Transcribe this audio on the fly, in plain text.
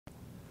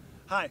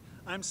Hi,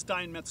 I'm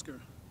Stein Metzger,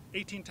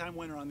 18-time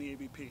winner on the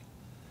AVP.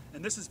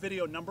 And this is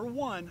video number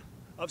 1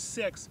 of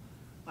 6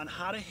 on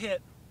how to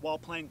hit while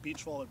playing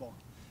beach volleyball.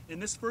 In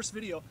this first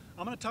video,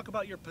 I'm going to talk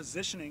about your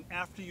positioning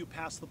after you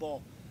pass the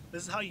ball.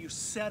 This is how you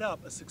set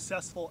up a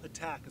successful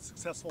attack, a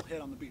successful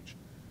hit on the beach.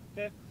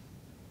 Okay?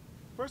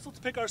 First, let's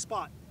pick our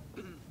spot.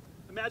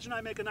 Imagine I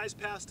make a nice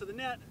pass to the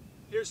net.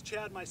 Here's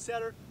Chad, my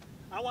setter.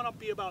 I want to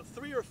be about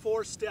 3 or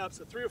 4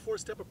 steps, a 3 or 4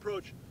 step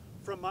approach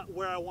from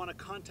where I want to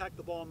contact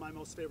the ball in my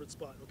most favorite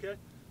spot, okay?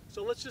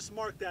 So let's just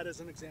mark that as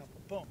an example.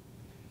 Boom.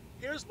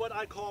 Here's what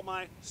I call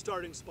my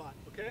starting spot,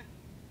 okay?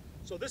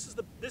 So this is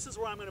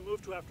where I'm going to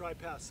move to after I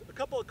pass. A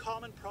couple of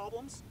common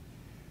problems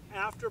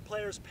after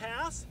players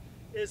pass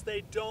is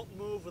they don't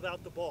move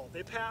without the ball.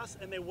 They pass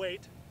and they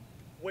wait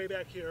way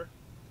back here,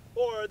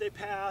 or they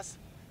pass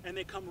and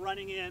they come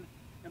running in,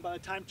 and by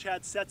the time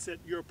Chad sets it,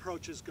 your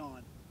approach is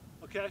gone,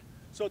 okay?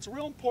 So it's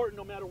real important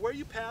no matter where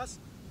you pass.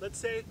 Let's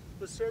say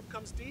the serve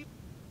comes deep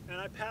and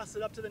I pass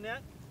it up to the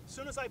net. As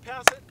soon as I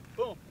pass it,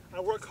 boom, I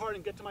work hard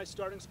and get to my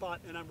starting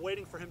spot and I'm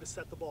waiting for him to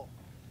set the ball.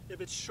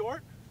 If it's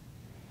short,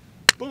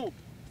 boom,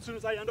 as soon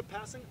as I end up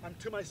passing, I'm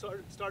to my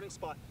starting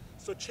spot.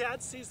 So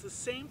Chad sees the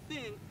same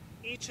thing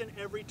each and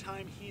every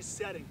time he's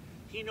setting.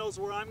 He knows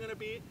where I'm gonna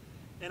be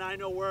and I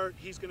know where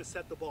he's gonna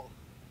set the ball,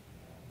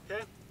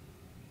 okay?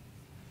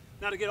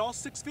 Now to get all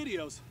 6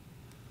 videos,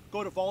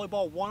 go to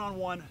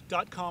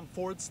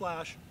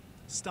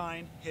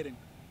volleyball1on1.com/Stein hitting.